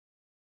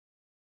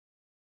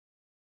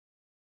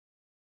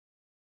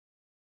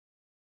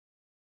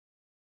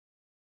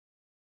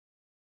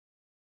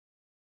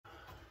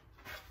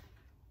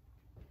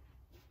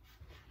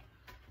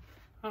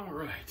All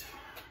right,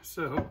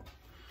 so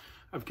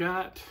I've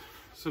got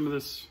some of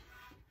this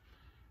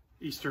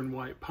Eastern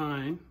White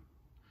Pine,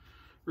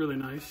 really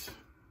nice.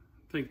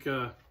 I think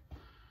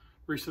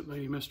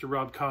recently Mr.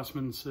 Rob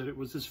Kosman said it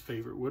was his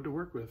favorite wood to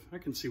work with. I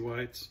can see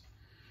why.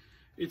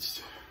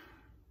 It's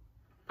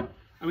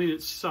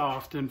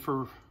soft, and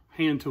for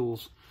hand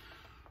tools,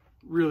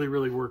 really,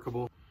 really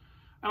workable.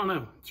 I don't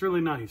know, it's really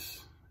nice,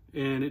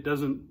 and it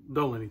doesn't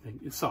dull anything.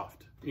 It's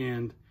soft,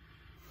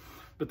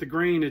 but the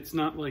grain, it's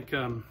not like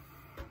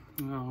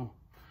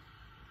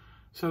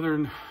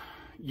Southern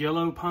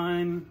yellow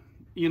pine,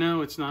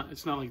 it's not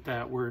like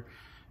that where,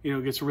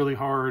 it gets really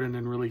hard and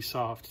then really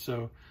soft.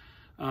 So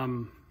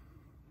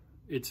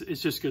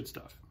it's just good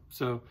stuff.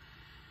 So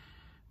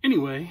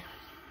anyway,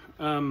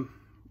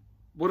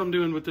 what I'm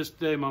doing with this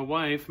today, my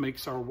wife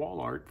makes our wall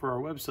art for our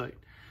website.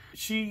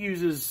 She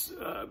uses,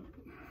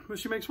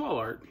 she makes wall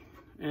art,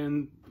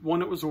 and one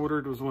that was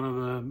ordered was one of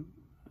the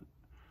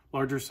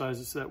larger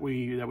sizes that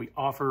we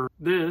offer.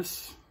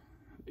 This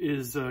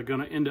is going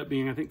to end up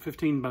being, I think,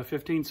 15 by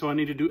 15. So I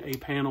need to do a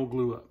panel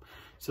glue up.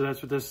 So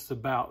that's what this is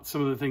about.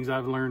 Some of the things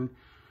I've learned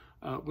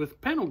with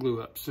panel glue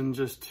ups and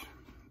just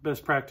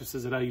best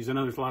practices that I use. I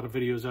know there's a lot of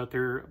videos out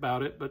there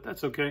about it, but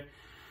that's okay.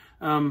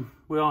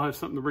 We all have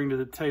something to bring to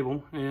the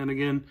table. And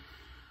again,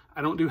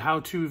 I don't do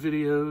how-to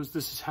videos.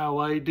 This is how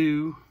I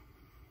do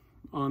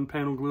on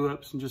panel glue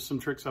ups and just some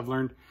tricks I've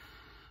learned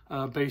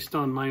based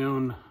on my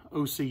own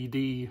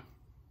OCD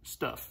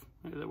stuff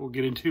that we'll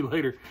get into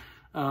later.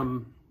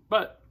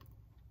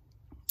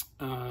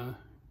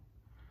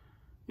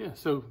 Yeah,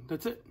 so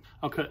that's it.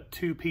 I'll cut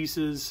 2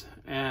 pieces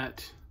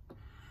at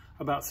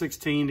about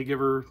 16 to give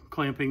her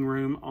clamping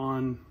room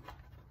on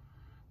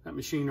that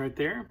machine right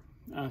there,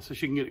 so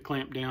she can get it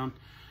clamped down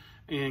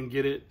and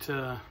get it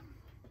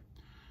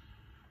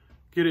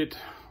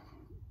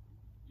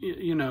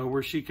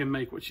where she can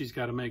make what she's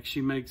got to make.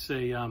 She makes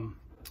a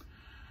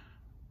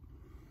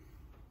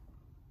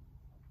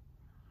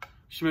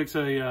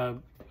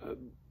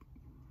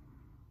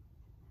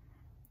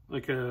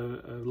like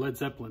a Led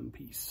Zeppelin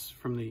piece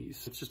from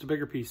these. It's just a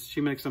bigger piece.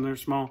 She makes them, they're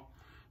small,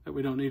 that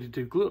we don't need to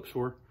do glue ups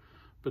for.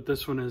 But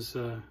this one is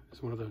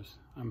one of those.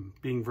 I'm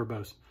being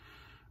verbose.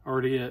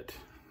 Already at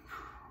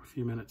a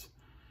few minutes.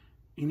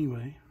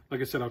 Anyway, like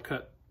I said, I'll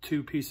cut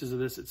 2 pieces of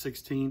this at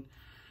 16,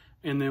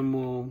 and then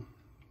we'll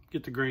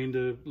get the grain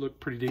to look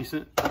pretty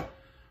decent.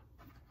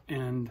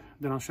 And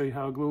then I'll show you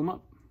how I glue them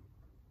up.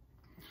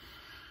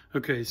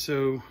 Okay,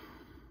 so,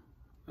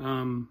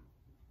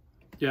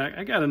 yeah,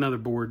 I got another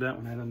board. That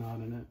one had a knot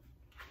in it.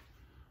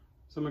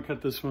 So I'm gonna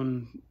cut this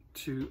one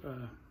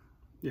to,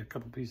 a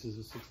couple pieces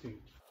of 16.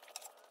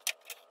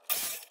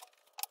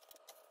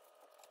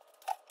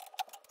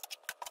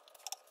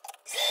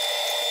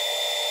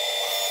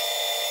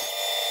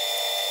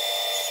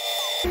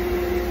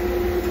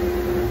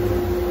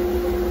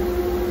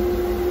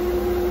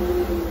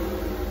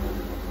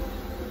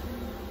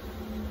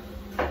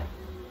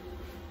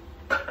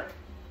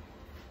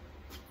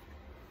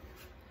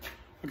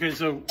 Okay,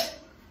 so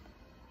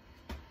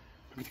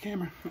with the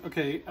camera.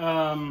 Okay,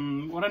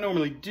 what I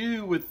normally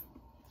do with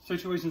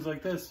situations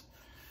like this,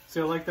 see,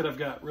 I like that I've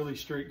got really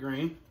straight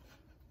grain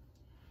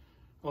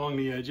along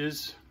the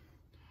edges,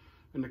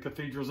 and the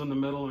cathedral's in the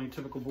middle, and a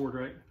typical board,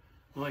 right?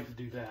 I like to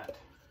do that.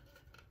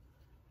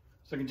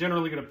 So I can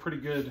generally get a pretty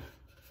good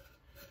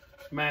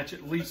match,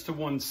 at least to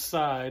one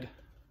side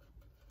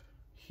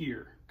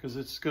here, because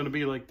it's going to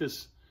be like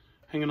this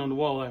hanging on the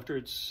wall after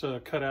it's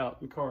cut out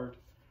and carved.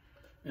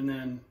 And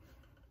then,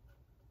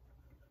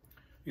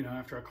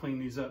 after I clean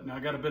these up. Now I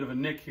got a bit of a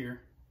nick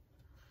here,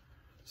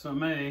 so I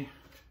may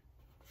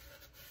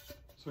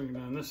swing it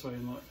down this way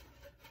and look.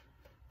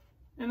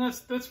 And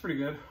that's pretty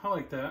good. I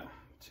like that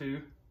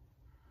too.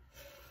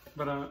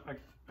 But I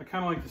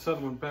kind of like this other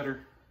one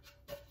better.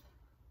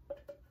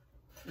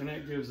 And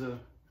that gives a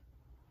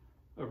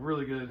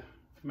really good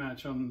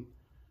match on,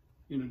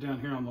 down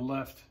here on the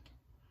left.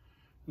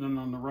 And then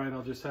on the right,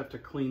 I'll just have to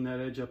clean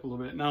that edge up a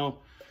little bit. Now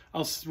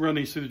I'll run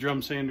these through the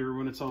drum sander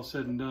when it's all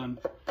said and done.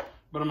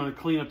 But I'm going to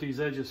clean up these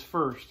edges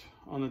first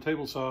on the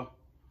table saw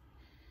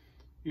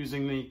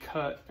using the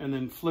cut and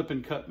then flip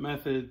and cut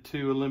method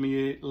to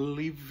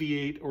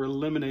alleviate or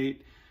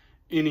eliminate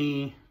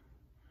any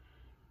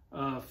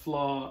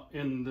flaw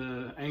in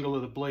the angle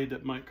of the blade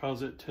that might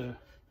cause it to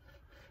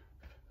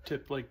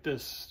tip like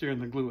this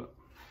during the glue up.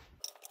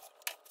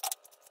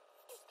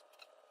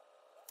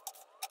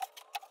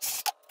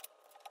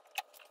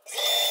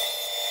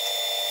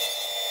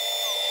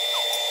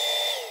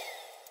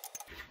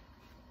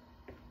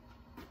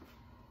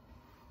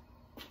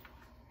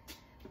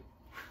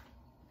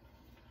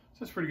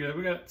 That's pretty good.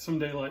 We got some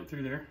daylight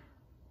through there,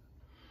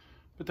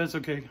 but that's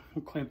okay.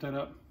 We'll clamp that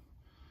up.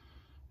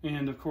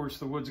 And of course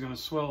the wood's going to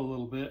swell a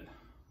little bit.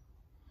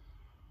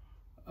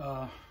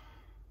 But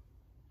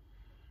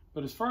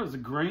as far as the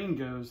grain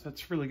goes,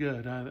 that's really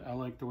good. I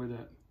like the way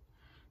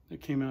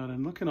that came out.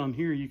 And looking on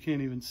here, you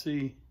can't even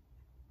see.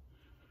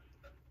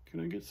 Can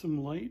I get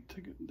some light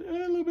to get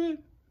a little bit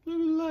of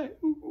light?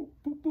 Ooh, ooh,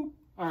 boop, boop.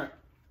 All right.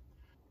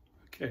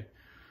 Okay.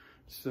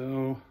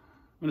 So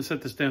gonna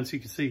set this down so you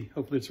can see.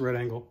 Hopefully it's the right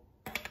angle.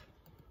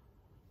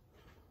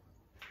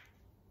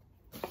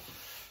 All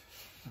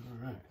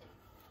right,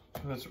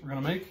 so that's what we're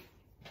gonna make.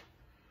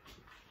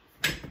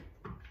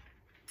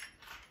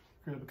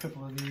 Grab a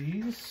couple of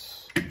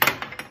these.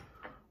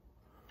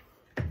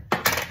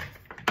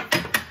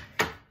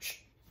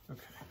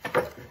 Okay.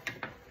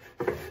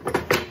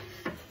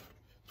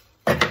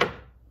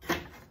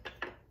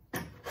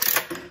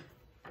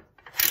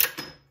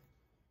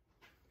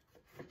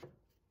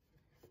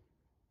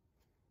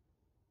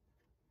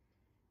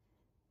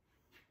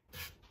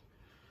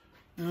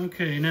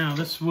 Okay, now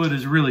this wood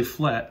is really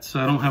flat, so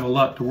I don't have a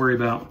lot to worry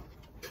about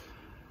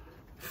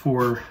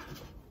for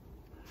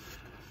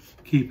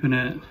keeping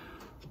it.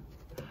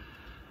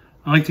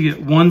 I like to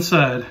get one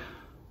side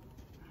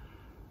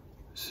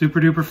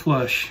super duper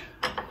flush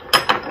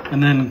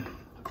and then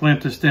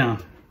clamp this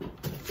down a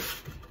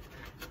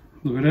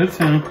little bit at a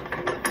time.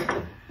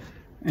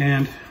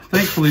 And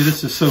thankfully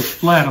this is so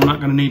flat, I'm not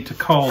going to need to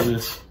call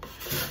this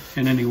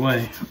in any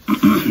way.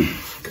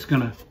 It's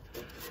gonna,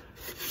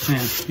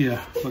 man,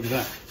 yeah, look at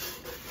that.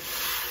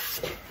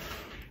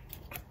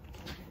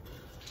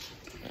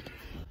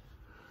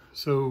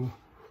 So,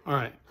 all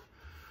right.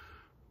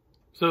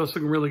 So it's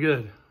looking really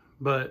good,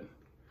 but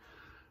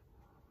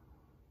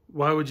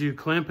why would you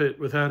clamp it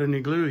without any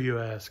glue, you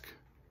ask?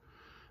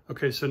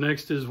 Okay, so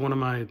next is one of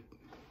my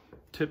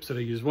tips that I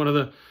use. One of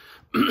the,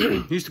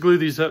 I used to glue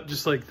these up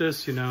just like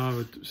this, you know, I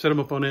would set them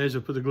up on edge,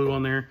 I'd put the glue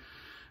on there,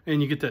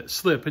 and you get that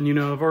slip. And you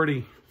know, I've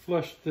already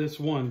flushed this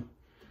one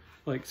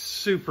like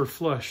super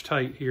flush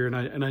tight here,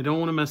 and I don't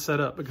want to mess that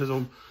up because I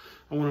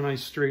want a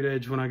nice straight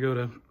edge when I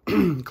go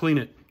to clean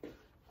it.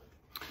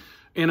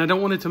 And I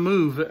don't want it to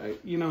move.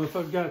 You know, if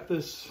I've got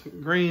this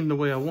grain the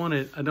way I want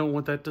it, I don't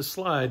want that to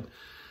slide.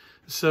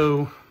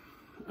 So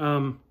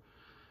I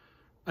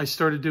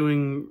started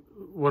doing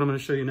what I'm going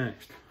to show you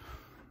next.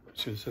 I'm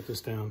just going to set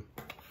this down.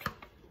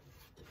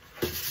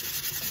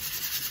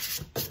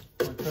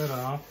 Wipe that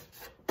off.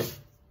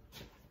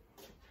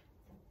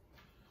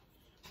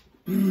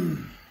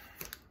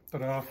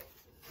 Put off.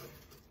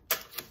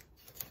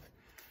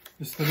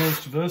 It's the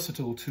most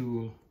versatile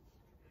tool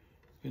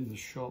in the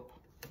shop.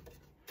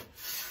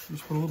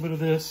 Just put a little bit of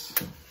this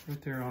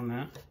right there on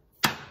that.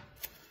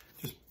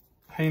 Just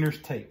painter's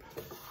tape.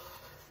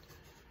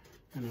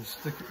 And I'll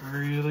stick it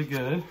really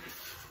good.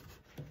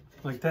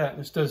 Like that.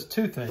 This does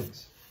two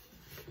things.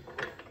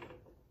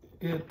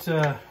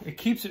 It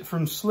keeps it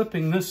from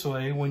slipping this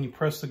way when you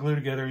press the glue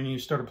together and you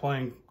start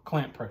applying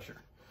clamp pressure.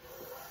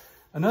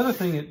 Another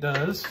thing it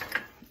does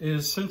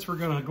is, since we're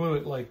going to glue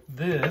it like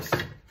this,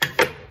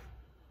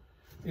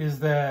 is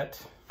that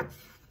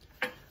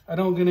I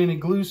don't get any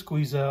glue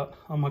squeeze out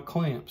on my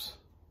clamps.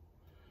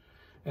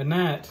 And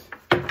that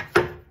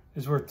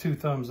is worth 2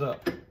 thumbs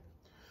up,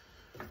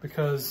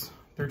 because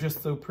they're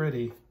just so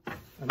pretty. I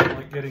don't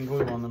like getting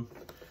glue on them.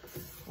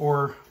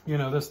 Or, you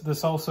know,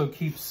 this also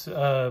keeps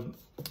it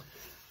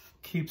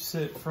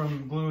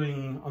from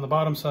gluing on the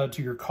bottom side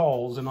to your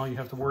cauls, and all you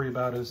have to worry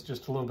about is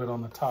just a little bit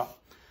on the top.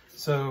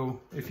 So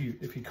if you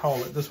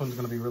call it, this one's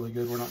going to be really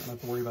good. We're not going to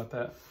have to worry about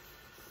that.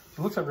 It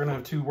looks like we're going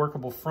to have 2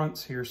 workable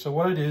fronts here. So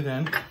what I do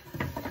then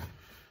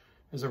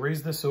is I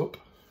raise this up,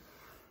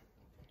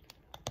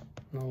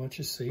 and I'll let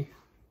you see.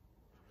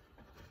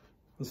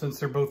 And since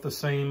they're both the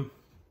same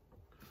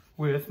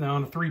width, now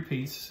on a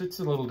 3-piece, it's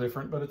a little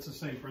different, but it's the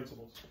same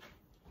principles.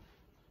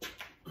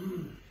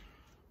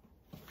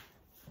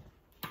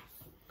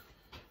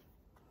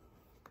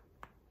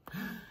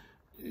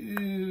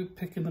 Ooh,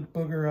 picking the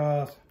booger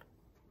off.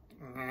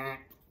 I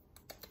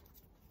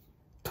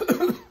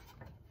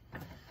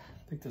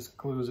think this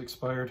glue is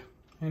expired.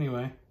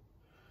 Anyway,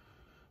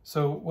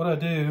 so what I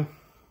do,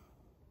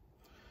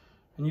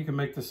 and you can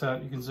make this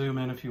out, you can zoom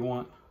in if you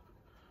want.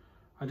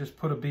 I just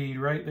put a bead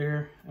right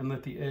there and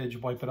let the edge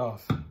wipe it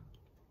off. So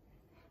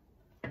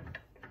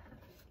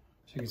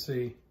you can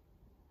see,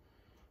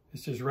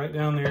 it's just right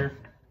down there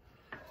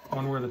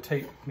on where the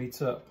tape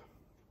meets up.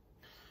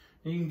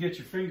 And you can get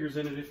your fingers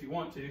in it if you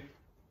want to.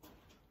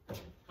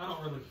 I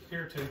don't really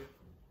care to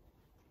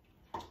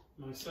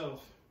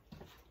myself.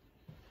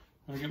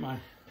 I'll get my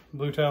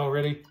blue towel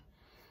ready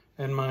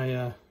and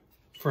my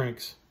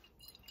Franks.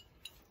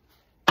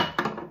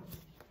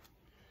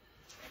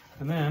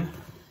 And then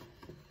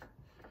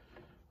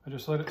I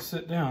just let it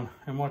sit down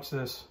and watch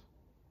this.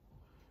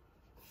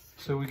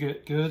 So we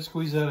get good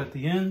squeeze out at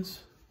the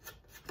ends.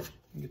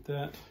 Get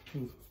that.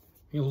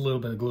 A little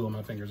bit of glue on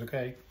my fingers,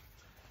 okay?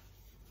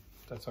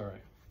 That's all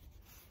right.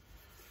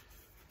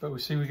 But we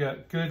see we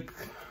got good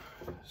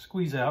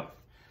squeeze out,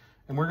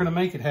 and we're gonna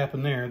make it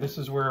happen there. This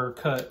is where our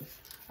cut,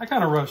 I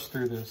kind of rushed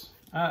through this.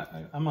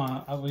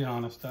 I'll be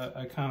honest,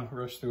 I kind of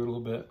rushed through it a little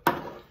bit.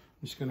 I'm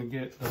just gonna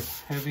get the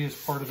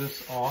heaviest part of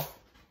this off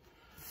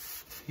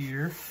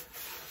here.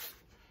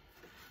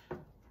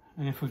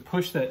 And if we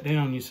push that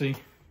down, you see,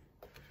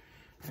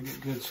 I get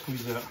good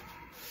squeeze out.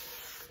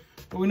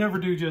 But we never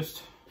do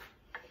just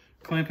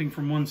clamping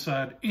from one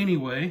side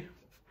anyway.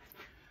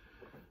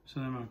 So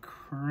I'm gonna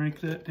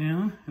crank that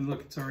down, and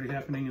look, it's already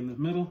happening in the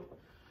middle.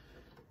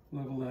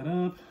 Level that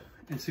up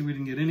and see if we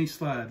can get any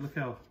slide. Look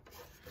how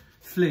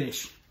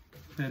flesh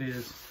that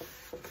is.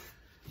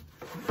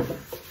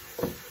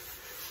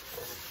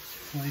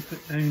 Wipe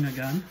it down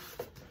again.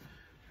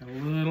 Got a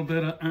little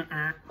bit of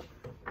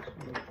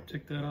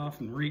take that off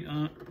and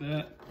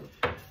that.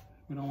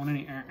 We don't want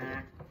any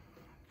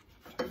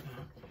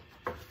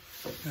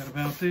Got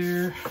about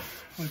there.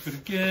 Wipe it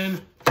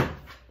again.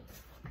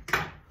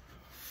 Grab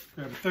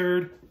a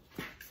third.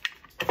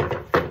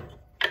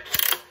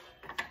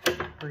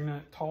 Bring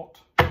that taut.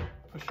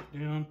 Push it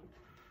down.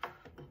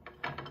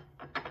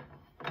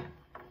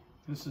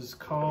 This is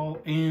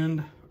call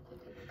and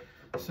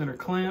center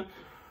clamp.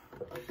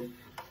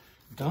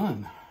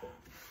 Done.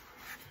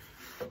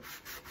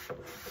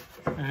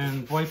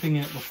 And wiping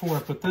it before I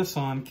put this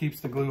on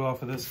keeps the glue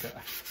off of this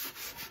guy.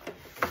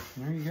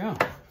 And there you go.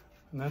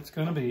 And that's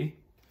going to be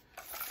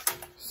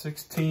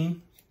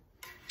 16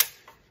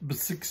 by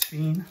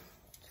 16.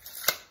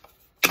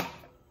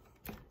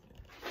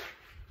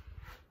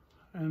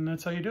 And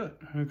that's how you do it.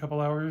 In a couple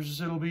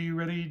hours, it'll be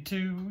ready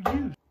to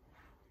use.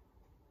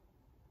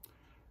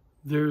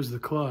 There's the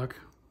clock.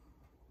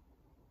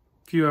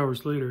 A few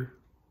hours later,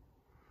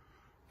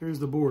 there's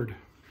the board.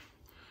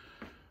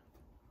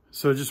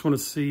 So I just want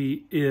to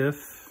see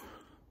if,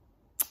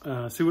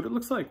 see what it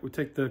looks like. We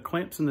take the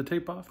clamps and the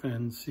tape off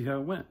and see how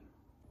it went.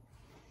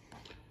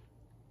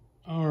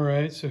 All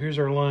right, so here's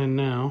our line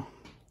now.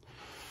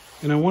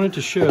 And I wanted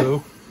to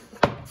show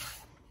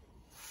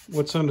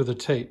what's under the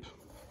tape.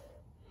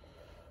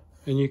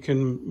 And you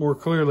can more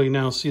clearly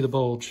now see the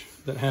bulge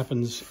that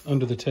happens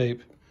under the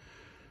tape.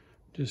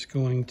 Just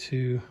going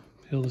to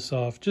peel this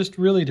off, just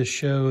really to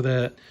show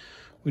that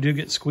we do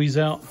get squeeze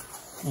out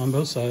on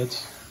both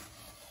sides.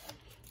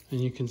 And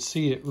you can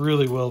see it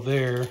really well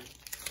there,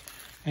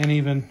 and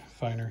even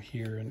finer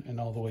here and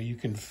all the way. You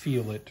can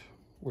feel it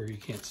where you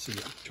can't see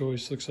it.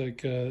 Choice looks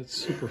like it's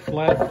super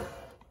flat.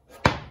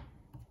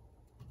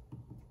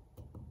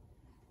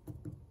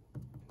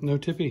 No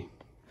tippy.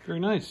 Very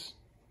nice.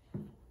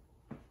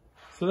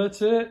 So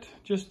that's it.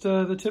 Just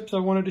the tips I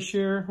wanted to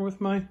share with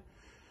my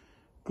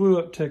glue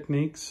up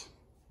techniques.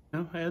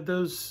 Add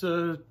those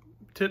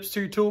tips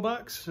to your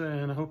toolbox,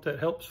 and I hope that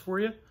helps for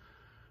you.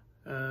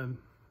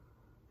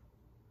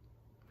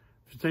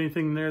 If there's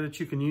anything there that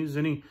you can use,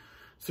 any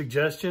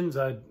suggestions,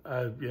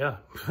 yeah,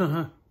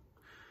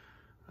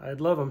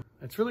 I'd love them.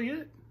 That's really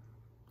it.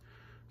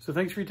 So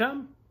thanks for your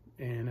time,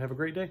 and have a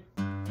great day.